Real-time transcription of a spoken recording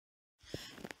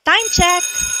check!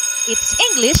 It's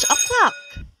English O'Clock!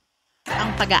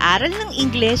 Ang pag-aaral ng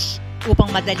English upang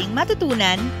madaling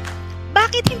matutunan,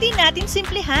 bakit hindi natin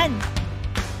simplihan?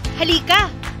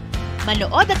 Halika!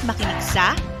 Manood at makinig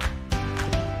sa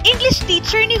English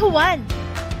Teacher ni Juan!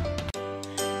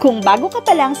 Kung bago ka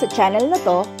pa lang sa channel na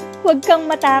to, huwag kang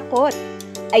matakot!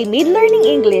 I made learning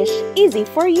English easy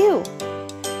for you!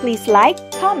 Please like,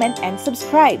 comment, and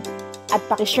subscribe! At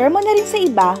pakishare mo na rin sa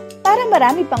iba para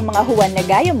marami pang mga Juan na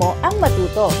gaya mo ang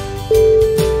matuto.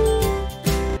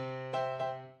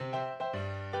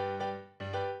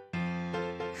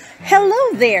 Hello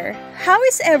there! How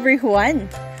is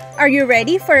everyone? Are you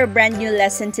ready for a brand new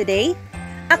lesson today?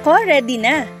 Ako ready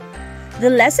na!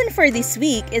 The lesson for this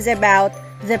week is about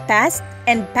the past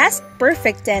and past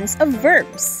perfect tense of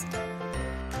verbs.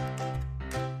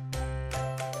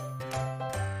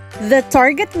 The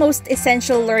target most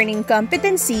essential learning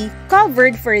competency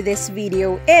covered for this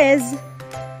video is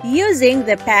using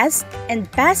the past and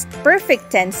past perfect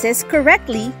tenses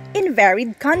correctly in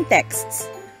varied contexts.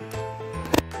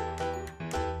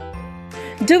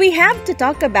 Do we have to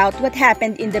talk about what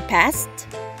happened in the past?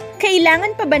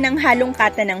 Kailangan pa ba ng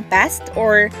halongkatan ng past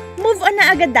or move on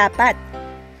na agad dapat?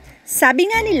 Sabi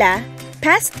nga nila,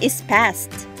 past is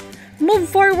past. Move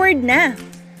forward na.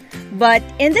 But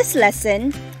in this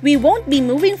lesson, we won't be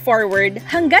moving forward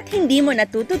hanggat hindi mo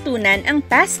natututunan ang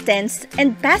past tense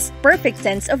and past perfect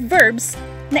tense of verbs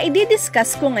na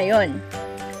i-discuss ko ngayon.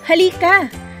 Halika,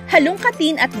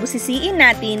 halongkatin at busisiin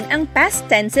natin ang past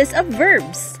tenses of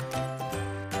verbs.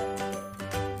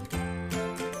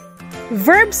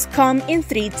 Verbs come in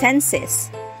three tenses: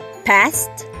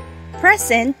 past,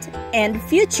 present, and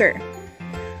future.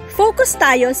 Focus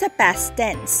tayo sa past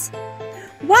tense.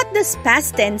 What does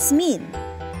past tense mean?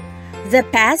 The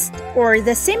past or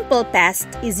the simple past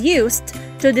is used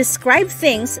to describe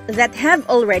things that have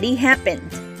already happened.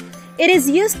 It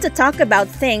is used to talk about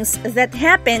things that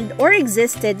happened or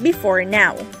existed before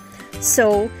now.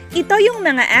 So, ito yung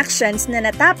mga actions na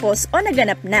natapos o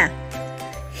naganap na.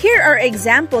 Here are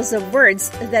examples of words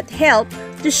that help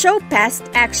to show past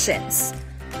actions.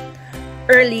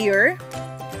 Earlier,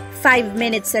 5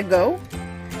 minutes ago,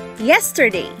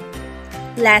 yesterday,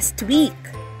 last week,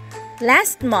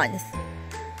 last month,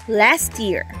 last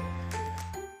year.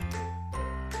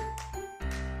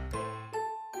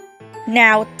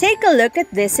 Now, take a look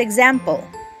at this example.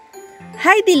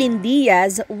 Heidelin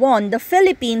Diaz won the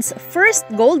Philippines' first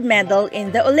gold medal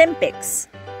in the Olympics.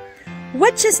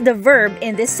 Which is the verb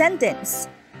in this sentence?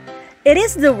 It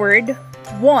is the word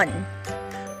won,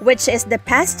 which is the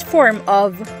past form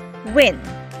of win.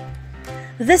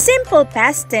 The simple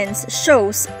past tense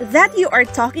shows that you are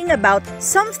talking about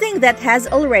something that has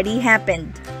already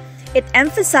happened. It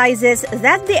emphasizes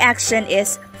that the action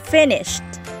is finished.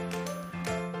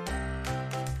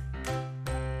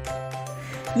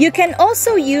 You can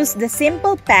also use the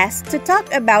simple past to talk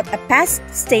about a past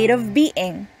state of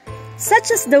being,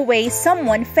 such as the way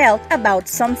someone felt about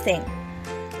something.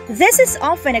 This is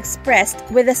often expressed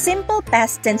with the simple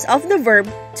past tense of the verb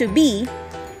to be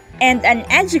and an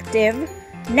adjective,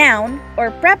 noun,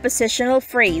 or prepositional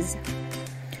phrase.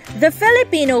 The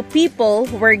Filipino people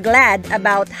were glad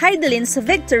about Heidelin's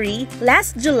victory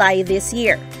last July this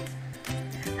year.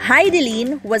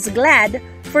 Heidelin was glad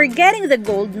for getting the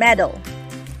gold medal.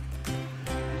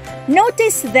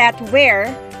 Notice that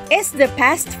where is the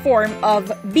past form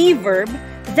of be verb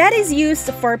that is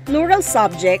used for plural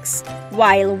subjects,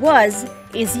 while was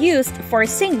is used for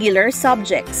singular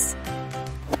subjects.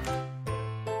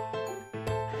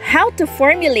 How to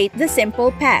formulate the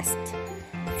simple past?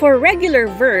 For regular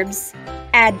verbs,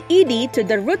 add ed to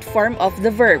the root form of the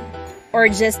verb, or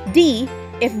just d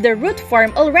if the root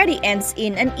form already ends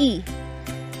in an e.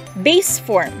 Base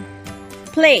form: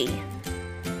 play.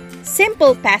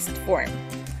 Simple past form: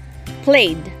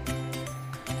 played.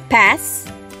 Pass,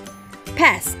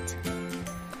 passed.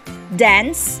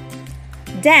 Dance,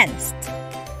 danced.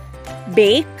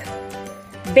 Bake,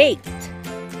 baked.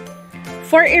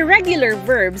 For irregular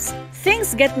verbs,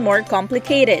 things get more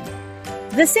complicated.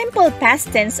 The simple past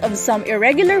tense of some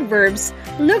irregular verbs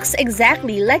looks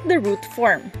exactly like the root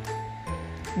form.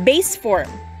 Base form: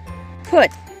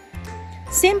 put.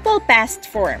 Simple past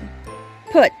form: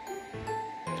 put.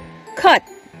 Cut,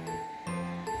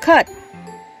 cut.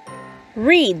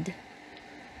 Read,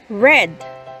 read.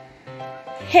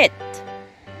 Hit,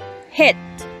 hit.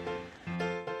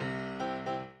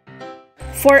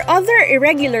 For other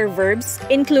irregular verbs,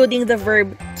 including the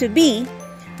verb to be,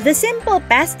 the simple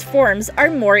past forms are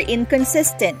more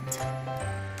inconsistent.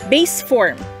 Base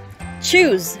form: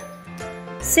 choose.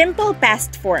 Simple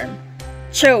past form: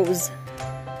 chose.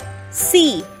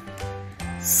 See,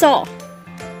 saw,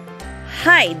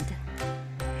 hide,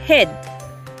 hid,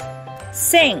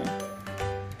 sing,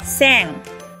 sang,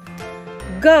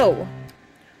 go,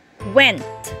 went,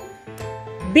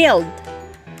 build,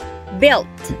 built,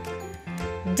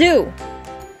 do,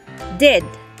 did.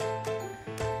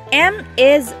 Am,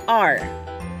 is, are,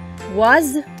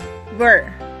 was,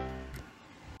 were.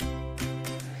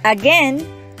 Again,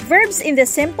 verbs in the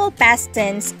simple past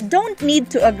tense don't need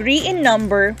to agree in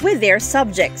number with their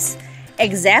subjects,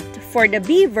 except for the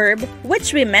be verb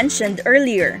which we mentioned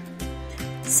earlier.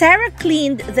 Sarah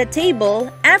cleaned the table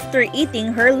after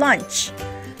eating her lunch.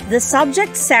 The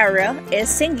subject Sarah is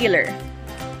singular.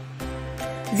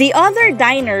 The other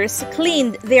diners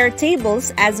cleaned their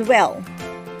tables as well.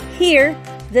 Here,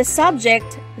 the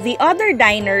subject, the other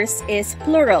diners, is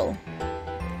plural.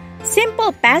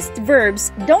 Simple past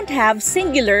verbs don't have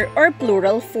singular or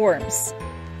plural forms.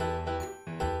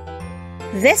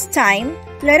 This time,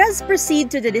 let us proceed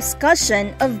to the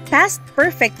discussion of past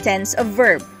perfect tense of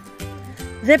verb.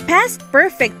 The past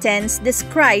perfect tense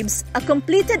describes a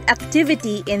completed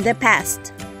activity in the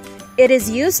past. It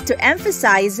is used to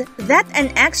emphasize that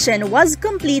an action was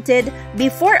completed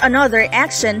before another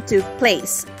action took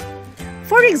place.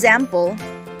 For example,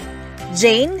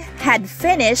 Jane had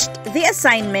finished the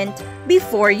assignment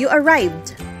before you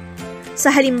arrived.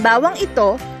 Sa halimbawang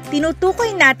ito,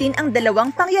 tinutukoy natin ang dalawang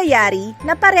pangyayari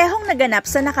na parehong naganap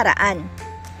sa nakaraan.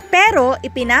 Pero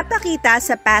ipinapakita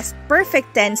sa past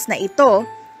perfect tense na ito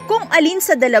kung alin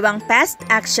sa dalawang past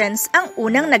actions ang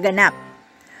unang naganap.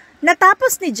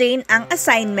 Natapos ni Jane ang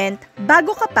assignment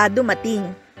bago ka pa dumating.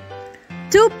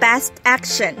 Two past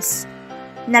actions: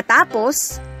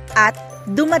 natapos at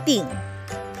dumating.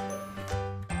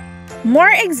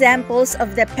 More examples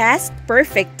of the past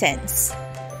perfect tense.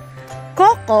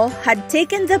 Coco had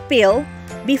taken the pill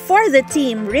before the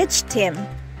team reached him.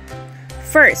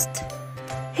 First,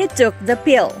 he took the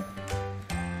pill.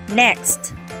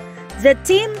 Next, the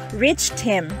team reached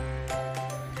him.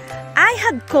 I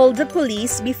had called the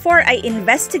police before I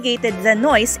investigated the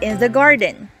noise in the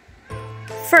garden.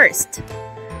 First,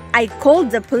 I called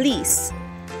the police.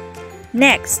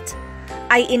 Next,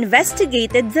 I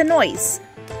investigated the noise.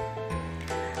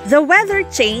 The weather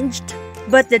changed,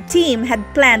 but the team had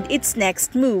planned its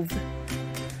next move.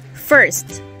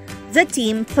 First, the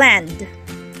team planned.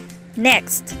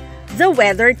 Next, the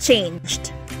weather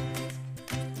changed.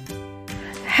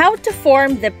 How to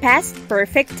form the past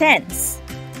perfect tense.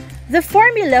 The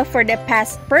formula for the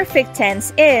past perfect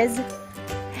tense is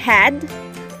had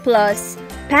plus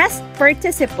past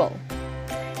participle.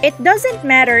 It doesn't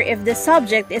matter if the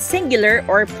subject is singular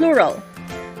or plural.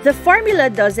 The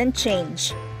formula doesn't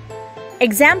change.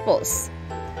 Examples: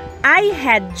 I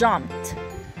had jumped.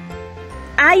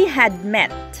 I had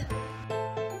met.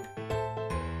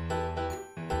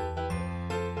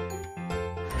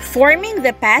 Forming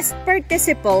the past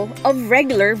participle of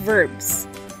regular verbs.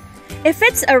 If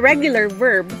it's a regular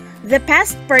verb, the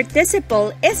past participle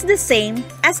is the same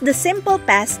as the simple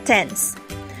past tense.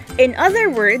 In other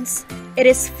words, it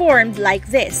is formed like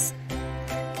this.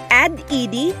 Add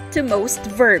ed to most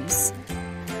verbs.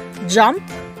 Jump,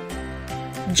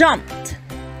 jumped.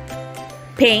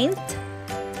 Paint,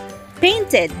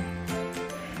 painted.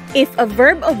 If a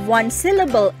verb of one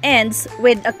syllable ends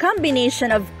with a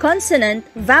combination of consonant,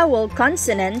 vowel,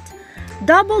 consonant,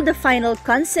 double the final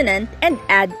consonant and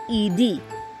add ed.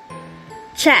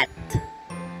 Chat,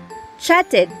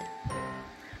 chatted.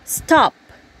 Stop,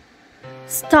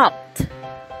 stopped.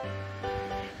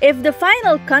 If the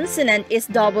final consonant is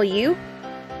W,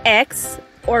 X,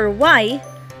 or Y,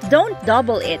 don't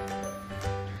double it.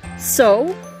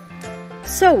 Sew,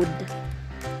 sewed.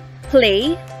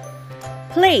 Play,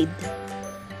 played.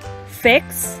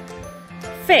 Fix,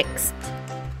 fixed.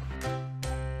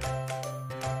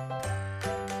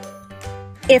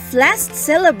 If last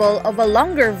syllable of a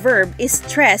longer verb is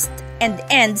stressed and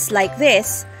ends like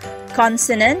this,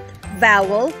 consonant,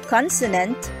 vowel,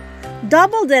 consonant,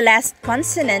 double the last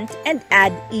consonant and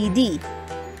add ed.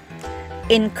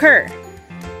 Incur,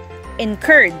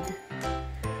 incurred.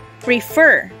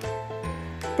 Prefer,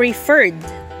 preferred.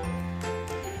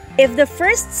 If the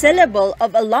first syllable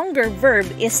of a longer verb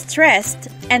is stressed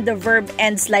and the verb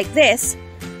ends like this,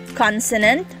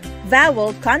 consonant,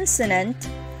 vowel, consonant,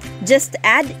 just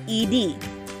add ed.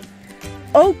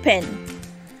 Open,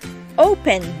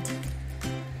 opened.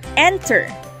 Enter,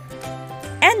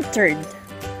 entered.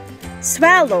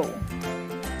 Swallow,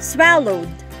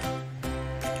 swallowed.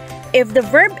 If the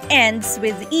verb ends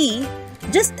with e,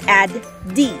 just add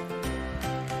d.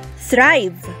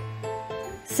 Thrive,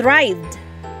 thrived.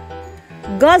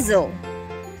 Guzzle,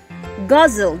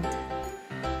 guzzled.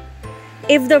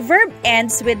 If the verb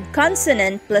ends with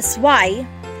consonant plus y,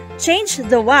 change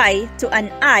the y to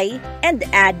an I and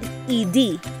add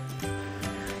ed.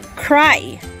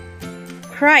 Cry,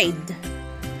 cried.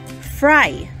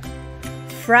 Fry,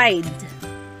 fried.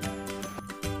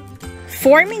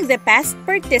 Forming the past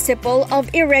participle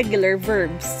of irregular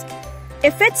verbs.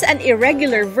 If it's an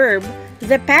irregular verb,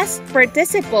 the past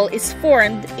participle is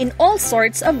formed in all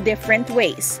sorts of different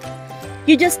ways.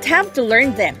 You just have to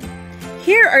learn them.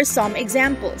 Here are some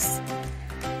examples.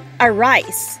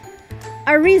 Arise,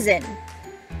 arisen.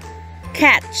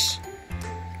 Catch,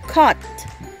 caught.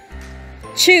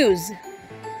 Choose,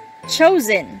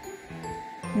 chosen.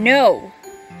 Know,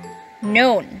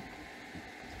 known.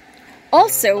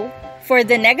 Also, for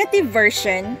the negative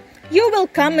version, you will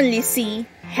commonly see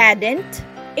hadn't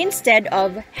instead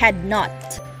of had not.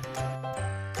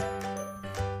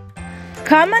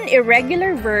 Common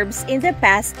irregular verbs in the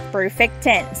past perfect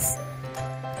tense.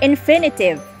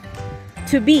 Infinitive,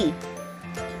 to be.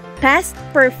 Past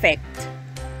perfect,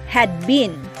 had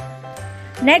been.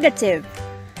 Negative,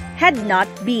 had not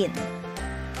been.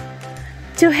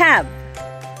 To have,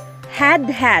 had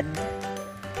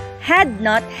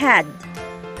not had.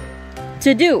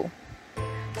 To do,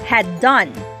 had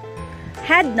done,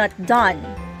 had not done.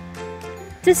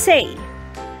 To say,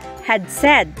 had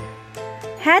said,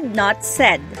 had not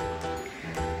said.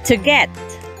 To get,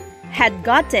 had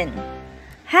gotten,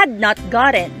 had not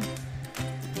gotten.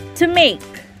 To make,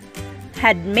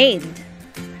 had made,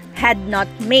 had not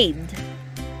made.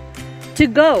 To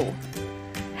go,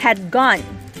 had gone,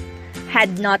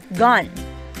 had not gone.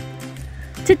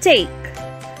 To take,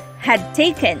 had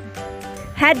taken,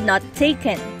 had not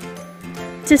taken.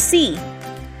 To see,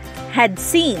 had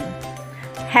seen,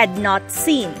 had not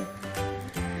seen.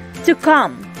 To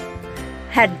come,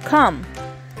 had come,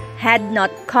 had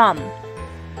not come.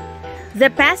 The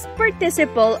past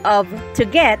participle of to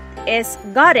get is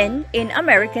gotten in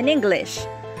American English.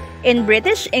 In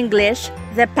British English,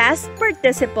 the past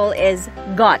participle is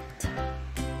got.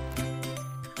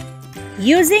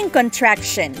 Using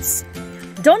contractions.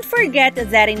 Don't forget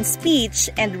that in speech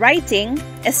and writing,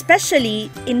 especially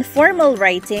in formal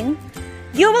writing,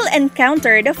 you will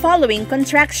encounter the following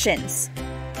contractions.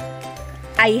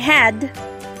 I had,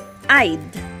 I'd.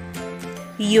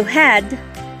 You had,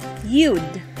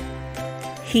 you'd.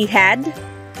 He had,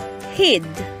 he'd.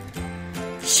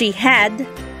 She had,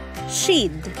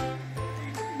 she'd.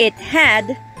 It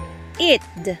had,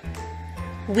 it'd.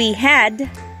 We had,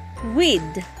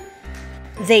 we'd.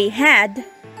 They had,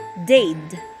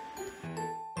 they'd.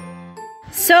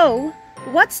 So,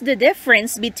 what's the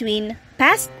difference between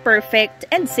past perfect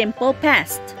and simple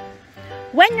past?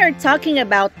 When you're talking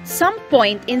about some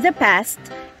point in the past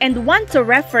and want to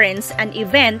reference an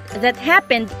event that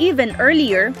happened even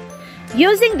earlier,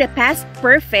 using the past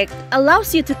perfect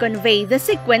allows you to convey the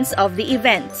sequence of the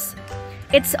events.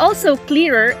 It's also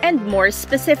clearer and more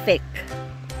specific.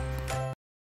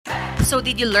 So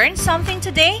did you learn something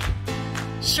today?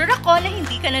 Sure ako na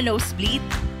hindi ka na nosebleed?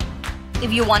 If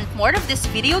you want more of this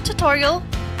video tutorial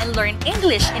and learn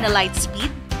English in a light speed,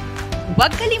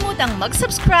 huwag kalimutang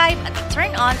mag-subscribe at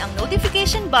turn on ang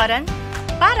notification button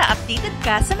para updated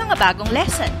ka sa mga bagong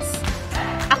lessons.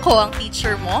 Ako ang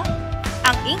teacher mo,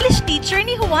 ang English teacher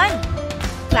ni Juan.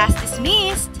 Class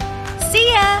dismissed!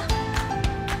 See ya!